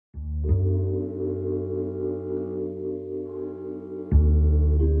My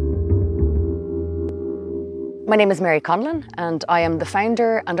name is Mary Conlon and I am the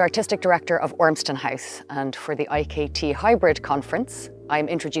founder and artistic director of Ormston House, and for the IKT Hybrid Conference I'm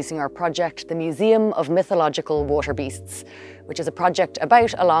introducing our project, the Museum of Mythological Water Beasts, which is a project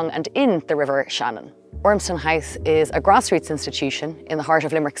about, along and in the River Shannon. Ormston House is a grassroots institution in the heart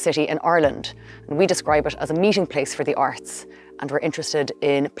of Limerick City in Ireland, and we describe it as a meeting place for the arts, and we're interested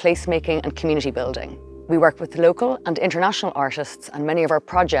in placemaking and community building. We work with local and international artists, and many of our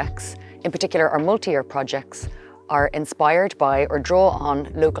projects, in particular our multi-year projects, are inspired by or draw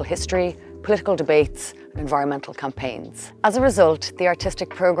on local history, political debates and environmental campaigns. As a result, the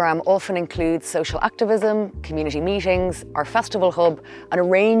artistic programme often includes social activism, community meetings, our festival hub and a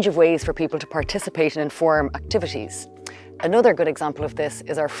range of ways for people to participate and inform activities. Another good example of this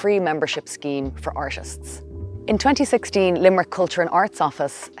is our free membership scheme for artists. In 2016, Limerick Culture Arts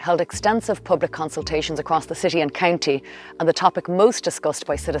Office held extensive public consultations across the city and county, and the topic most discussed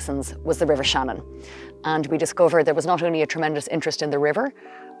by citizens was the River Shannon. And we discovered there was not only a tremendous interest in the river,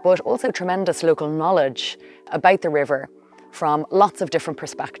 but also tremendous local knowledge about the river from lots of different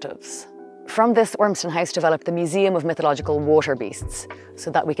perspectives. From this, Ormston House developed the Museum of Mythological Water Beasts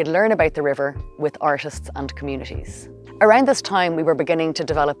so that we could learn about the river with artists and communities. Around this time, we were beginning to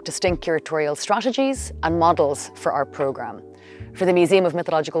develop distinct curatorial strategies and models for our programme. For the Museum of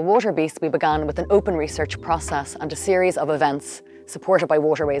Mythological Water Beasts, we began with an open research process and a series of events supported by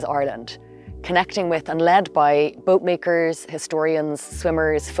Waterways Ireland, connecting with and led by boatmakers, historians,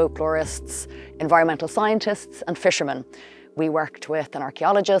 swimmers, folklorists, environmental scientists and fishermen. We worked with an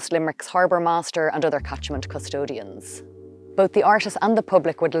archaeologist, Limerick's harbour master and other catchment custodians. Both the artists and the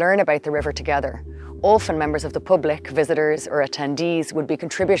public would learn about the river together. Often members of the public, visitors or attendees, would be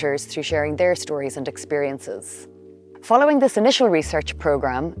contributors through sharing their stories and experiences. Following this initial research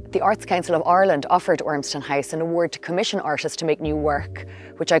programme, the Arts Council of Ireland offered Ormston House an award to commission artists to make new work,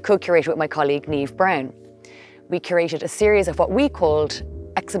 which I co-curated with my colleague Niamh Brown. We curated a series of what we called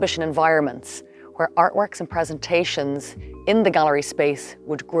exhibition environments, where artworks and presentations in the gallery space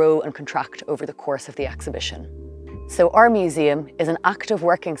would grow and contract over the course of the exhibition. So our museum is an active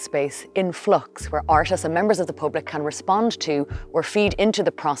working space in flux where artists and members of the public can respond to or feed into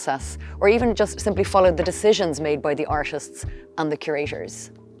the process, or even just simply follow the decisions made by the artists and the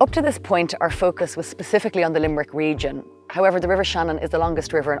curators. Up to this point, our focus was specifically on the Limerick region. However, the River Shannon is the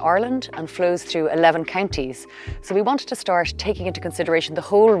longest river in Ireland and flows through 11 counties. So we wanted to start taking into consideration the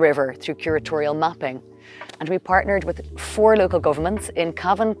whole river through curatorial mapping. And we partnered with 4 local governments in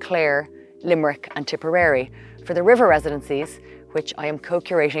Cavan, Clare, Limerick and Tipperary for the River Residencies, which I am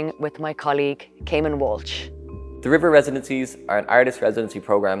co-curating with my colleague Caimin Walsh. The River Residencies are an artist residency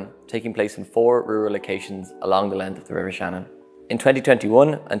programme taking place in 4 rural locations along the length of the River Shannon. In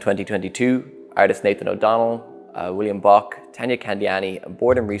 2021 and 2022, artists Nathan O'Donnell, William Bock, Tanya Candiani and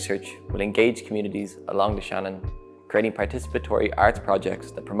Boredom Research will engage communities along the Shannon, creating participatory arts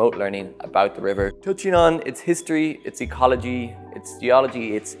projects that promote learning about the river, touching on its history, its ecology, its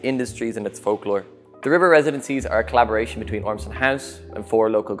geology, its industries and its folklore. The River Residencies are a collaboration between Ormston House and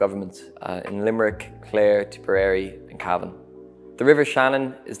 4 local governments in Limerick, Clare, Tipperary and Cavan. The River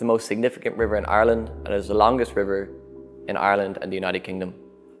Shannon is the most significant river in Ireland and is the longest river in Ireland and the United Kingdom.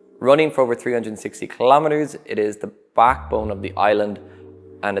 Running for over 360 kilometres, it is the backbone of the island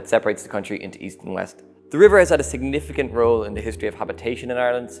and it separates the country into east and west. The river has had a significant role in the history of habitation in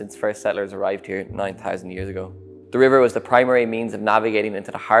Ireland since first settlers arrived here 9,000 years ago. The river was the primary means of navigating into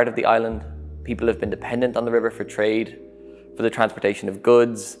the heart of the island. People have been dependent on the river for trade, for the transportation of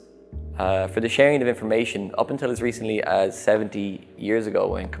goods, for the sharing of information up until as recently as 70 years ago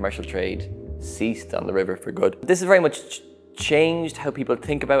when commercial trade ceased on the river for good. This has very much changed how people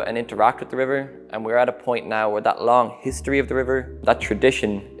think about and interact with the river, and we're at a point now where that long history of the river, that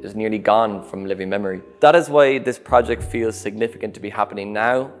tradition is nearly gone from living memory. That is why this project feels significant to be happening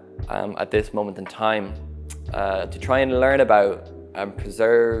now, at this moment in time, to try and learn about and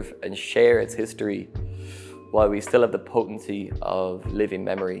preserve and share its history while we still have the potency of living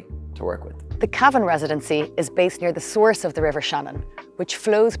memory to work with. The Cavan residency is based near the source of the River Shannon, which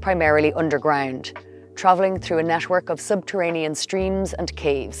flows primarily underground, travelling through a network of subterranean streams and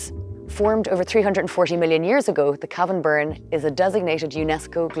caves. Formed over 340 million years ago, the Cavan Burn is a designated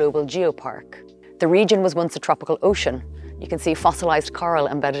UNESCO Global Geopark. The region was once a tropical ocean. You can see fossilised coral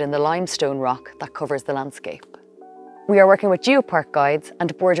embedded in the limestone rock that covers the landscape. We are working with Geopark Guides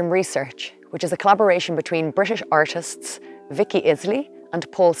and Boredom Research, which is a collaboration between British artists Vicky Isley and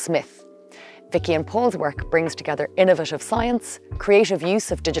Paul Smith. Vicky and Paul's work brings together innovative science, creative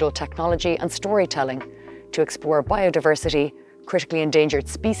use of digital technology and storytelling to explore biodiversity, critically endangered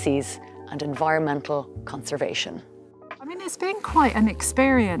species and environmental conservation. I mean, it's been quite an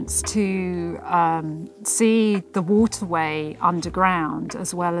experience to see the waterway underground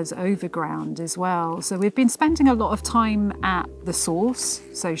as well as overground as well. So we've been spending a lot of time at the source,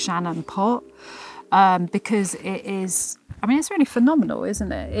 so Shannon Pot, because it is, I mean, it's really phenomenal,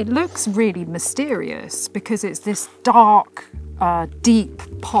 isn't it? It looks really mysterious because it's this dark,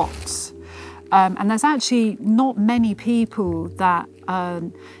 deep pot. And there's actually not many people that,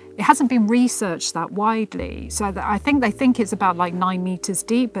 it hasn't been researched that widely. So I think they think it's about like 9 meters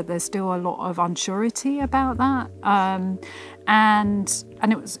deep, but there's still a lot of unsurety about that. And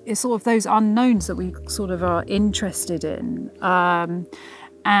it's sort of those unknowns that we sort of are interested in. And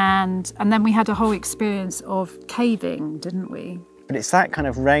then we had a whole experience of caving, didn't we? But it's that kind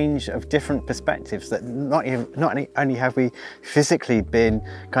of range of different perspectives that not only have we physically been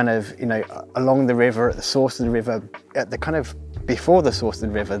kind of, you know, along the river, at the source of the river, at the kind of before the source of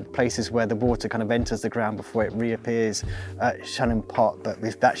the river, places where the water kind of enters the ground before it reappears at Shannon Pot, but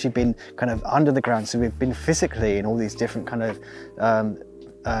we've actually been kind of under the ground, so we've been physically in all these different kind of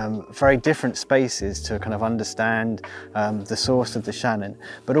very different spaces to kind of understand the source of the Shannon,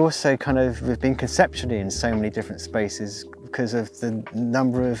 but also kind of we've been conceptually in so many different spaces because of the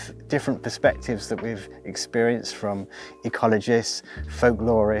number of different perspectives that we've experienced from ecologists,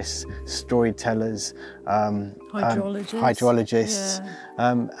 folklorists, storytellers, hydrologists,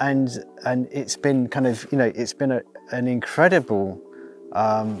 yeah. And it's been kind of, you know, it's been an incredible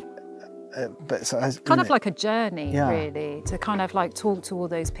but so kind of like a journey, really, to kind of like talk to all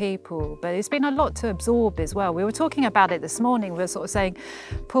those people. But it's been a lot to absorb as well. We were talking about it this morning. We were sort of saying,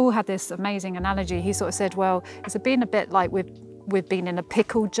 Paul had this amazing analogy. He sort of said, well, it's been a bit like we've been in a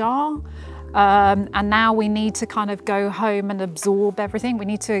pickle jar. And now we need to kind of go home and absorb everything. We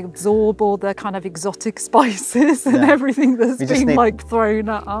need to absorb all the kind of exotic spices and everything that's been like thrown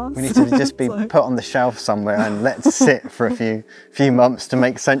at us. We need to just be put on the shelf somewhere and let it sit for a few months to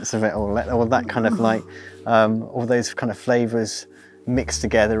make sense of it all. Let all that kind of like, all those kind of flavours mix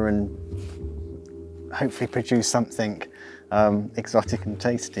together and hopefully produce something exotic and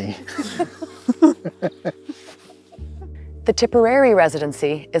tasty. The Tipperary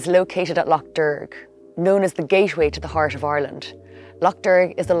Residency is located at Lough Derg, known as the gateway to the heart of Ireland. Lough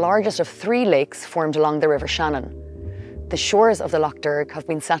Derg is the largest of 3 lakes formed along the River Shannon. The shores of the Lough Derg have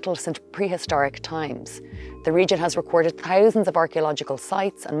been settled since prehistoric times. The region has recorded thousands of archaeological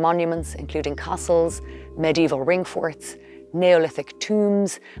sites and monuments, including castles, medieval ring forts, Neolithic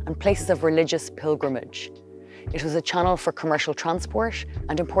tombs, and places of religious pilgrimage. It was a channel for commercial transport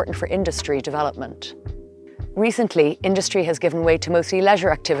and important for industry development. Recently, industry has given way to mostly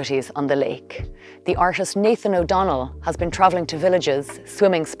leisure activities on the lake. The artist Nathan O'Donnell has been travelling to villages,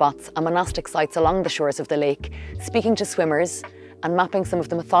 swimming spots and monastic sites along the shores of the lake, speaking to swimmers and mapping some of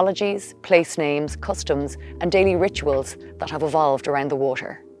the mythologies, place names, customs and daily rituals that have evolved around the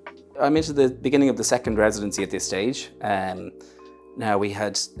water. I'm into the beginning of the second residency at this stage. Now we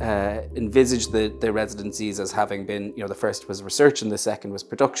had envisaged the residencies as having been, you know, the first was research and the second was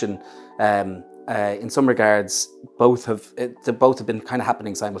production. In some regards, both have been kind of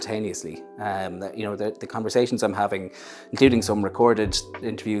happening simultaneously. You know, the conversations I'm having, including some recorded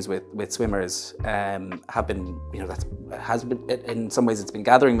interviews with swimmers, have been, you know, in some ways it's been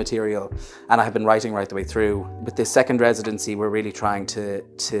gathering material, and I have been writing right the way through. With this second residency, we're really trying to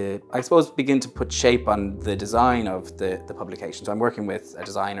I suppose begin to put shape on the design of the publication. So I'm working with a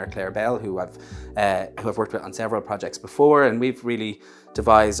designer, Claire Bell, who I've worked with on several projects before, and we've really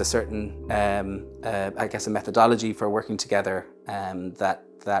devised a certain, I guess, a methodology for working together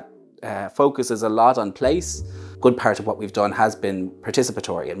that focuses a lot on place. Good part of what we've done has been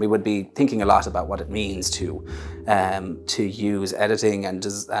participatory, and we would be thinking a lot about what it means to use editing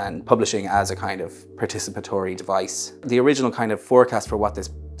and publishing as a kind of participatory device. The original kind of forecast for what this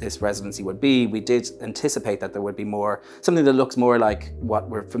residency would be, we did anticipate that there would be something that looks more like what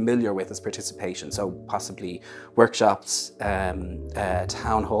we're familiar with as participation. So possibly workshops,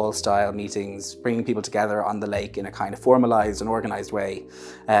 town hall style meetings, bringing people together on the lake in a kind of formalized and organized way.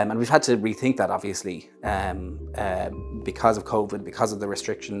 And we've had to rethink that, obviously, because of COVID, because of the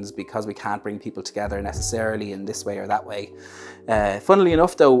restrictions, because we can't bring people together necessarily in this way or that way. Funnily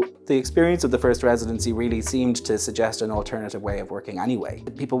enough, though, the experience of the first residency really seemed to suggest an alternative way of working anyway.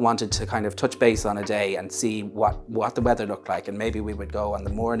 People wanted to kind of touch base on a day and see what the weather looked like, and maybe we would go on the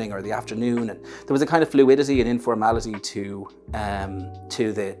morning or the afternoon, and there was a kind of fluidity and informality to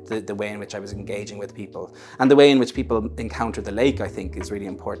the way in which I was engaging with people, and the way in which people encounter the lake, I think, is really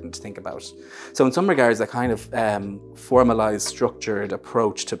important to think about. So in some regards, a kind of formalized, structured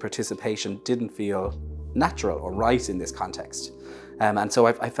approach to participation didn't feel natural or right in this context. And so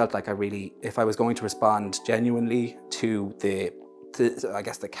I felt like if I was going to respond genuinely to I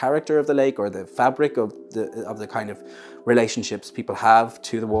guess the character of the lake, or the fabric of the kind of relationships people have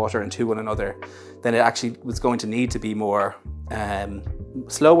to the water and to one another, then it actually was going to need to be more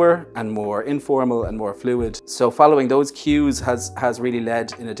slower and more informal and more fluid. So following those cues has really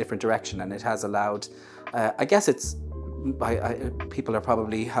led in a different direction, and it has allowed, I guess people are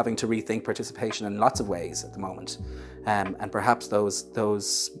probably having to rethink participation in lots of ways at the moment, and perhaps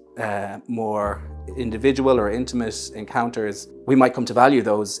those more individual or intimate encounters, we might come to value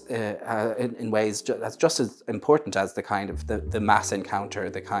those in ways that's just as important as the kind of the mass encounter,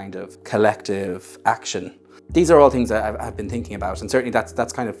 the kind of collective action. These are all things that I've been thinking about, and certainly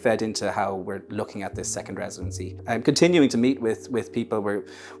that's kind of fed into how we're looking at this second residency. I'm continuing to meet with people. We'll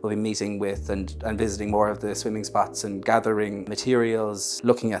be meeting with and visiting more of the swimming spots and gathering materials,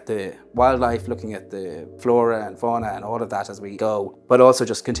 looking at the wildlife, looking at the flora and fauna and all of that as we go, but also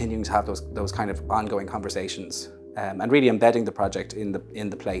just continuing to have those kind of ongoing conversations, and really embedding the project in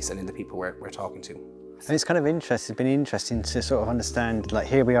the place and in the people we're talking to. And it's kind of been interesting to sort of understand, like,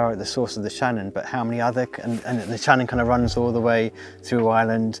 here we are at the source of the Shannon, but how many other, and the Shannon kind of runs all the way through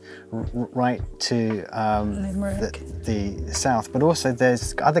Ireland, right to the south, but also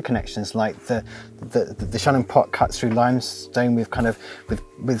there's other connections, like the Shannon Pot cuts through limestone with kind of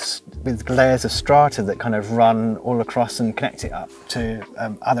with layers of strata that kind of run all across and connect it up to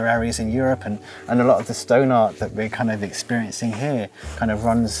other areas in Europe, and a lot of the stone art that we're kind of experiencing here kind of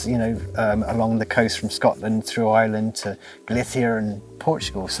runs, you know, along the coast from Scotland through Ireland to Galicia and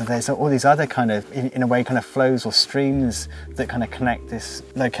Portugal. So there's all these other kind of, in a way, kind of flows or streams that kind of connect this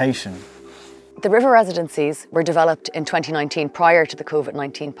location. The River Residencies were developed in 2019 prior to the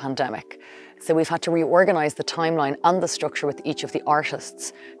COVID-19 pandemic. So we've had to reorganise the timeline and the structure with each of the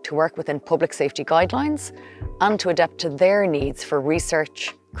artists to work within public safety guidelines and to adapt to their needs for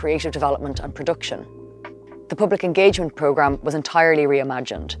research, creative development and production. The public engagement programme was entirely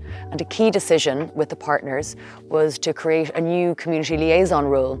reimagined, and a key decision with the partners was to create a new community liaison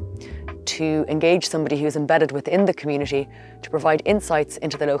role to engage somebody who's embedded within the community to provide insights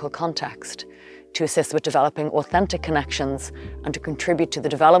into the local context, to assist with developing authentic connections and to contribute to the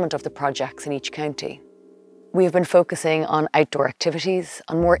development of the projects in each county. We have been focusing on outdoor activities,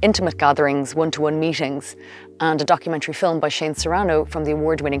 on more intimate gatherings, one-to-one meetings, and a documentary film by Shane Serrano from the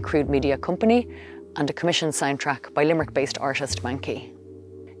award-winning Crude Media company, and a commissioned soundtrack by Limerick-based artist Mankyy.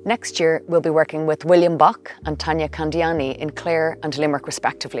 Next year, we'll be working with William Bach and Tanya Candiani in Clare and Limerick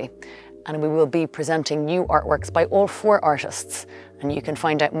respectively, and we will be presenting new artworks by all 4 artists, and you can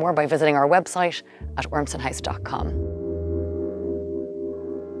find out more by visiting our website at ormstonhouse.com.